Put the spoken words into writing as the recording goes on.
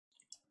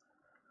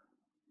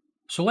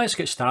So let's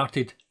get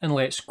started and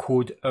let's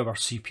code our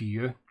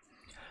CPU.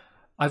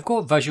 I've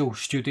got Visual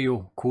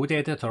Studio Code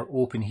Editor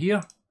open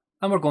here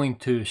and we're going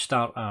to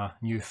start a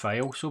new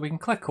file. So we can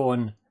click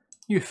on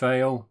New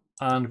File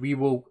and we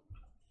will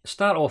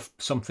start off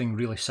something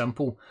really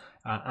simple,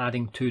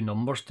 adding two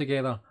numbers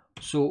together.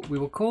 So we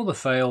will call the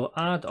file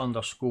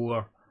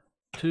add_to_num.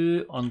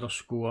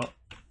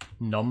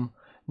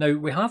 Now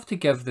we have to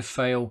give the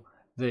file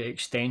the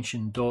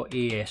extension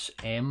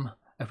 .asm.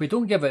 If we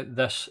don't give it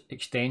this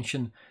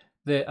extension,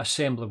 the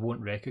assembler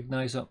won't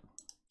recognise it.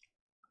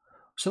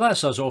 So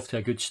that's us off to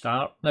a good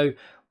start. Now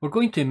we're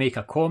going to make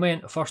a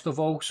comment first of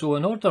all. So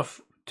in order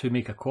to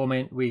make a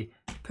comment, we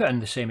put in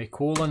the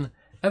semicolon.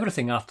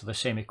 Everything after the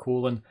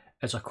semicolon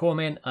is a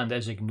comment and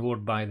is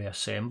ignored by the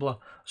assembler.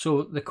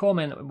 So the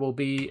comment will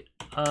be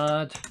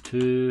add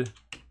to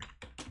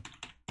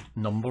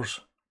numbers.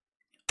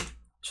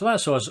 So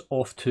that's us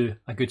off to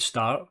a good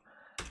start.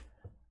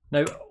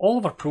 Now all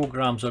of our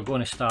programs are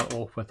going to start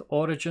off with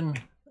origin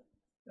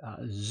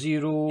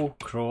 0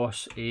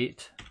 ×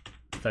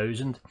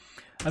 8000,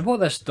 and what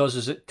this does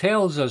is it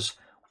tells us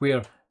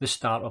where the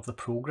start of the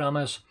program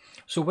is.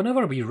 So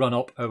whenever we run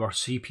up our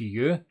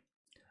CPU,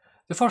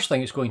 the first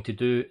thing it's going to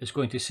do is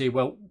going to say,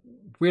 well,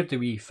 where do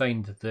we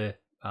find the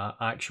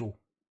actual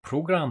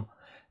program?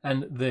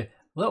 And the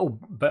little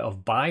bit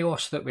of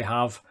BIOS that we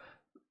have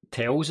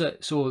tells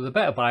it. So the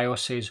bit of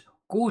BIOS says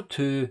go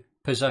to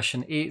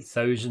position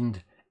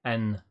 8000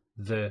 in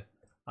the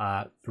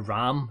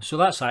RAM. So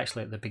that's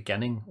actually at the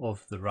beginning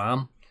of the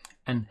RAM,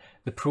 and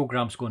the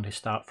program's going to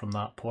start from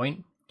that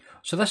point.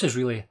 So this is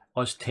really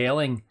us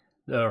telling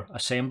our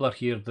assembler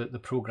here that the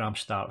program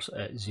starts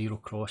at 0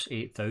 ×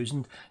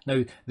 8000.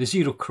 Now the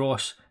 0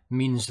 cross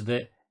means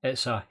that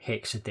it's a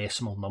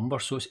hexadecimal number,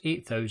 so it's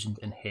 8000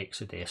 in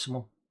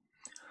hexadecimal.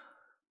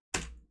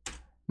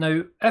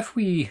 Now if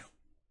we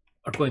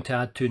are going to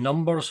add two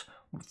numbers,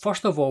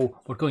 first of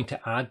all we're going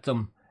to add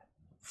them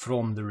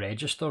from the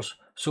registers.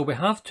 So we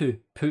have to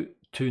put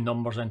two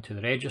numbers into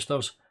the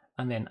registers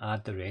and then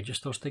add the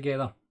registers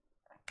together.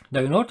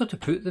 Now in order to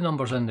put the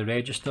numbers in the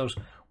registers,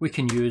 we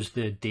can use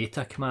the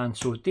data command.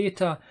 So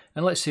data,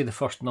 and let's say the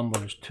first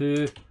number is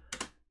 2,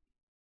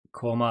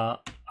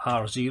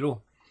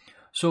 R0.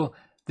 So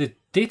the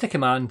data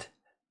command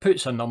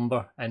puts a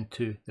number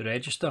into the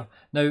register.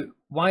 Now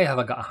why have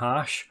I got a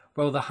hash?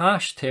 Well, the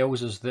hash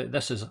tells us that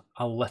this is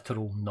a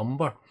literal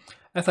number.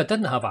 If I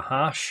didn't have a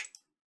hash,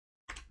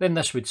 then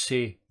this would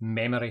say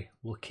memory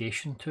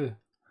location 2,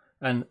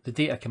 and the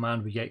data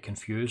command would get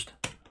confused.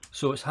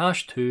 So it's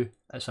 #2,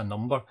 it's a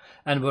number,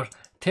 and we're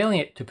telling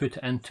it to put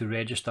it into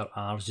register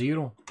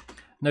R0.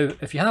 Now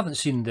if you haven't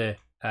seen the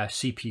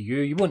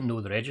CPU, you won't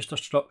know the register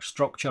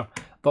structure,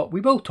 but we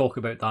will talk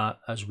about that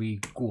as we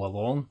go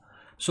along.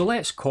 So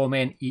let's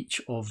comment each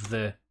of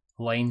the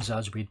lines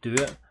as we do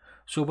it.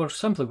 So we're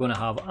simply going to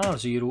have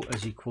R0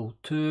 is equal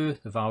to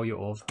the value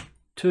of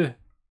 2.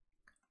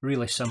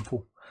 Really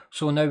simple.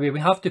 So now we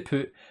have to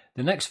put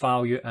the next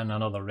value in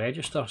another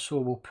register. So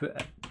we'll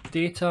put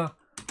data,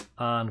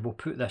 and we'll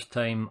put this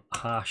time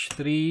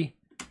 #3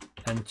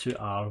 into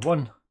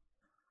R1.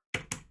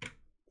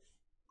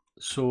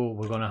 So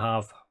we're going to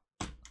have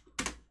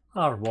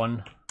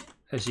R1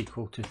 is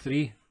equal to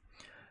 3.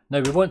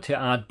 Now we want to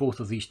add both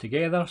of these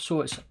together,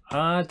 so it's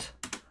add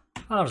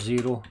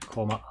R0,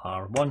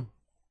 R1.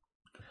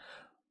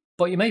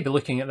 But you might be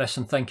looking at this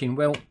and thinking,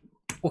 well,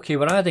 okay,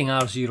 we're adding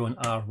R0 and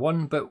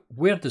R1, but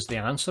where does the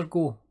answer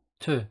go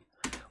to?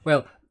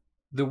 Well,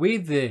 the way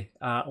the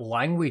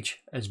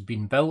language has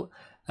been built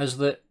is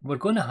that we're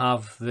going to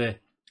have the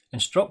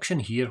instruction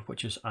here,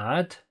 which is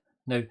add.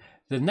 Now,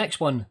 the next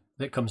one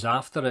that comes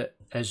after it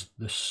is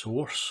the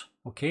source,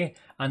 okay?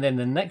 And then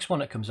the next one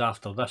that comes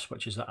after this,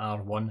 which is the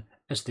R1,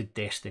 is the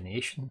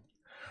destination.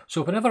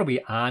 So whenever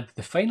we add,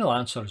 the final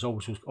answer is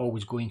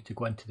always going to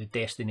go into the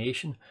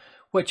destination,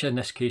 which in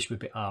this case would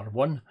be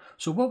R1.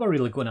 So what we're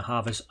really going to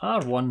have is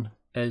R1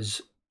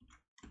 is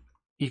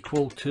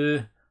equal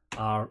to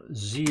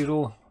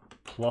R0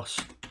 plus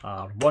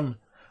R1.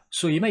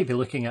 So you might be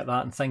looking at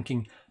that and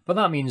thinking, but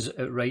that means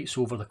it writes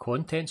over the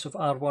contents of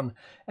R1.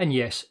 And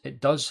yes,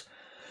 it does.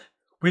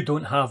 We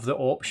don't have the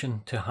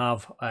option to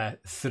have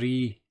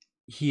 3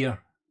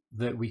 here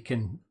that we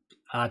can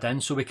add in.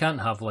 So we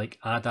can't have like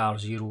add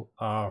R0,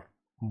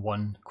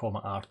 R1,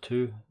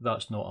 R2.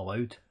 That's not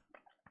allowed.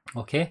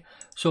 Okay,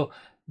 so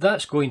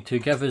that's going to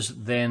give us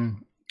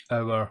then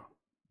our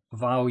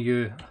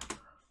value.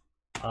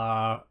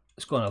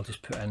 It's going to, I'll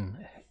just put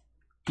in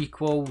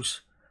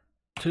equals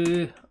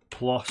 2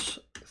 plus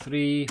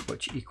 3,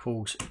 which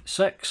equals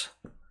 6.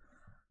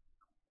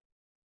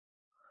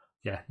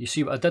 Yeah, you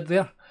see what I did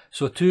there?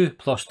 So 2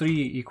 plus 3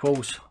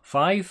 equals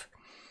 5,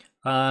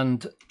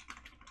 and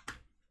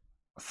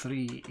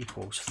 3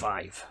 equals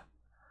 5.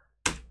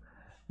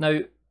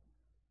 Now,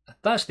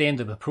 that's the end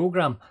of the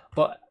program,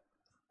 but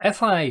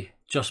if I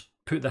just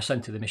put this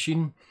into the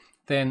machine,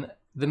 then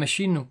the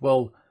machine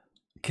will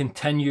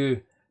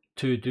continue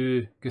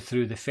to go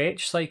through the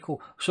fetch cycle.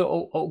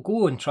 So it'll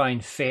go and try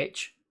and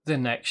fetch the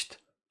next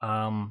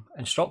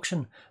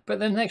instruction, but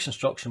the next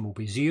instruction will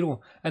be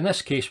 0. In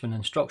this case, when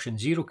instruction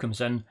 0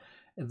 comes in,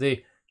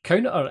 the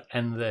counter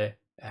in the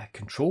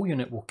control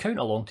unit will count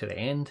along to the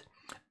end,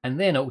 and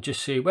then it'll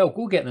just say, well,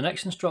 go get the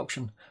next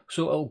instruction.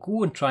 So it'll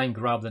go and try and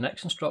grab the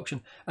next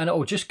instruction, and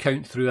it'll just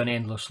count through an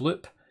endless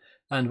loop,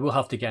 and we'll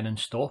have to get in and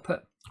stop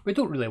it. We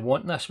don't really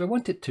want this. We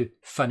want it to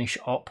finish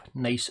up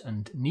nice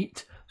and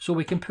neat, so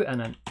we can put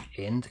in an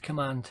end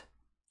command.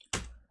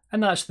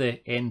 And that's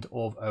the end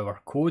of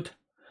our code.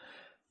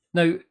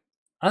 Now,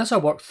 as I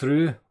work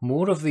through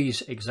more of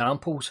these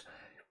examples,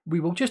 we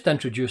will just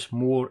introduce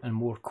more and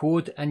more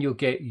code, and you'll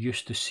get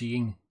used to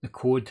seeing the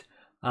code.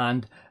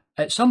 And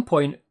at some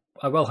point,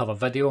 I will have a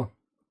video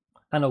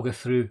and I'll go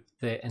through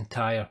the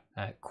entire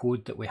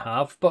code that we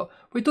have, but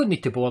we don't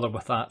need to bother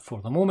with that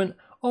for the moment.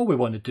 All we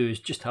want to do is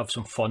just have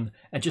some fun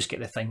and just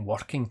get the thing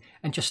working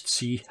and just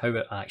see how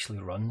it actually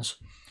runs.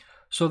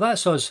 So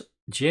that's us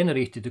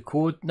generated the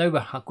code. Now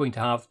we're going to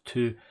have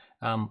to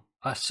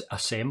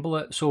assemble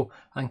it. So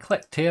I can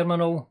click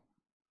terminal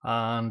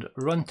and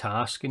run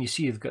task, and you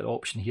see you've got the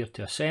option here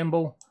to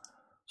assemble.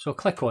 So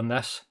click on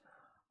this,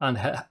 and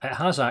it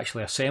has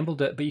actually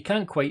assembled it, but you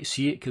can't quite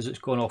see it because it's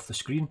gone off the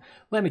screen.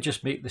 Let me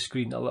just make the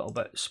screen a little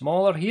bit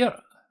smaller here,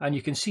 and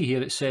you can see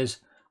here it says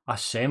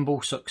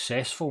assemble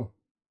successful.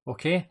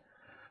 Okay,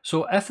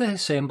 so if the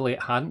assembly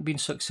hadn't been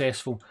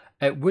successful,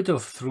 it would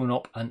have thrown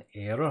up an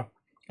error,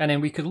 and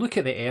then we could look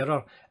at the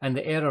error, and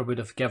the error would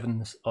have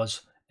given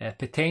us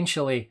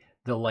potentially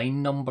the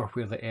line number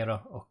where the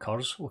error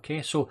occurs.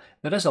 Okay, so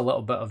there is a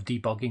little bit of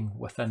debugging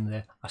within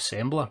the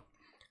assembler.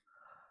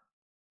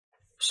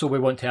 So we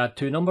want to add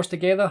two numbers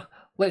together.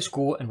 Let's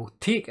go and we'll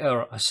take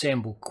our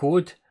assemble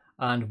code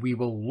and we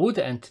will load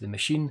it into the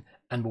machine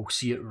and we'll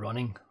see it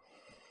running.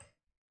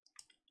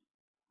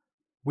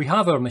 We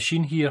have our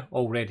machine here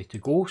all ready to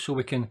go, so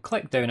we can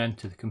click down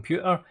into the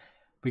computer.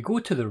 We go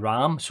to the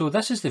RAM, so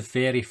this is the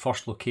very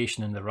first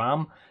location in the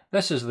RAM.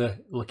 This is the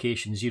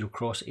location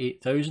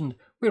 0x8000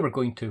 where we're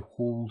going to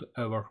hold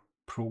our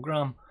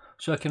program.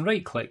 So I can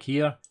right click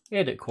here,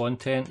 edit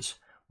contents,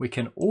 we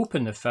can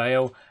open the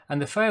file,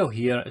 and the file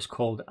here is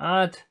called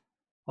add_to_num,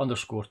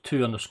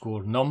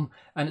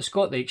 and it's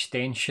got the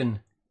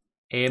extension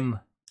m.c,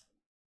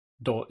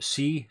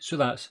 so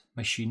that's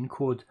machine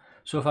code.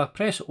 So if I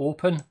press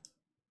open,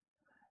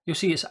 you'll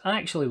see it's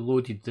actually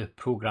loaded the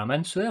program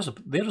in. So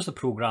there's the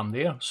program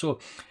there. So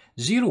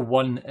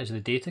 01 is the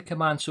data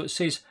command. So it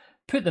says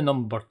put the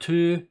number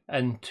 2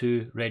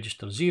 into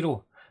register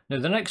 0. Now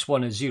the next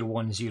one is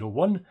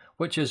 0101,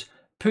 which is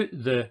put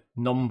the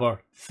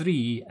number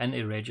 3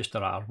 into register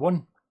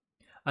R1.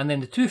 And then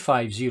the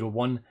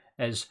 2501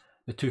 is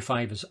the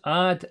 25 is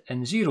add,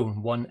 and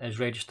 01 is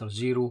register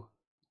 0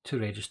 to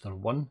register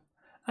 1.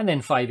 And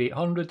then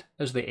 5800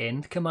 is the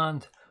end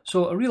command.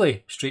 So a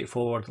really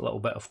straightforward little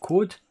bit of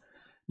code.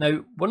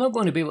 Now we're not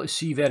going to be able to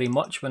see very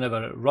much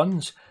whenever it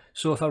runs,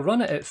 so if I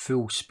run it at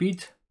full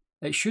speed,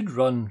 it should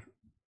run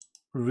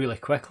really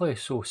quickly.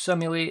 So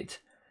simulate,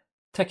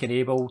 tick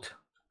enabled,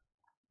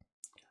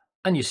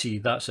 and you see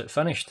that's it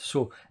finished.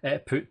 So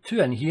it put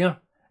 2 in here,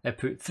 it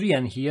put 3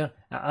 in here,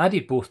 it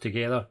added both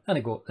together, and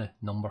it got the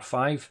number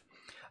 5.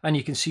 And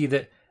you can see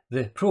that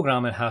the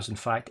programming has in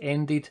fact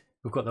ended.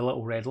 We've got the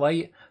little red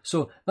light.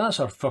 So that's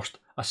our first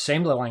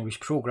assembly language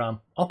program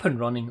up and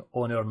running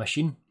on our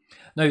machine.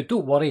 Now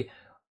don't worry,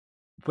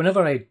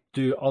 whenever I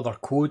do other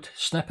code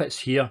snippets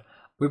here,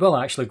 we will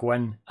actually go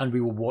in and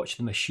we will watch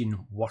the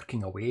machine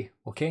working away,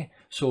 okay?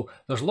 So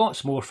there's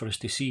lots more for us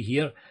to see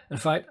here. In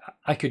fact,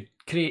 I could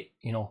create,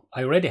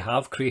 I already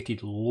have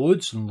created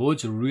loads and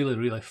loads of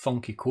really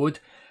funky code,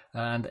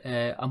 and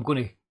I'm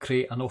going to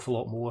create an awful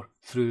lot more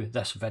through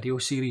this video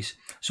series.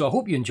 So I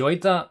hope you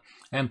enjoyed that.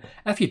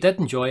 If you did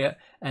enjoy it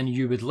and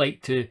you would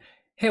like to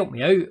help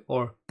me out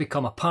or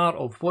become a part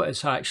of what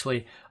is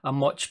actually a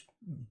much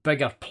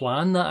bigger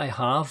plan that I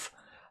have,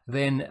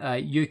 then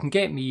you can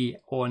get me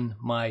on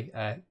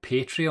my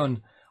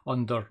Patreon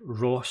under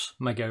Ross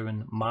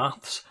Mcgowan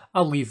Maths.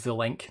 I'll leave the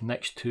link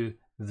next to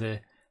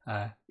the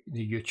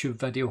YouTube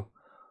video.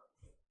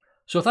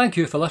 So thank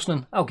you for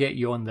listening. I'll get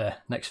you on the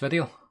next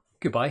video.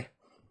 Goodbye.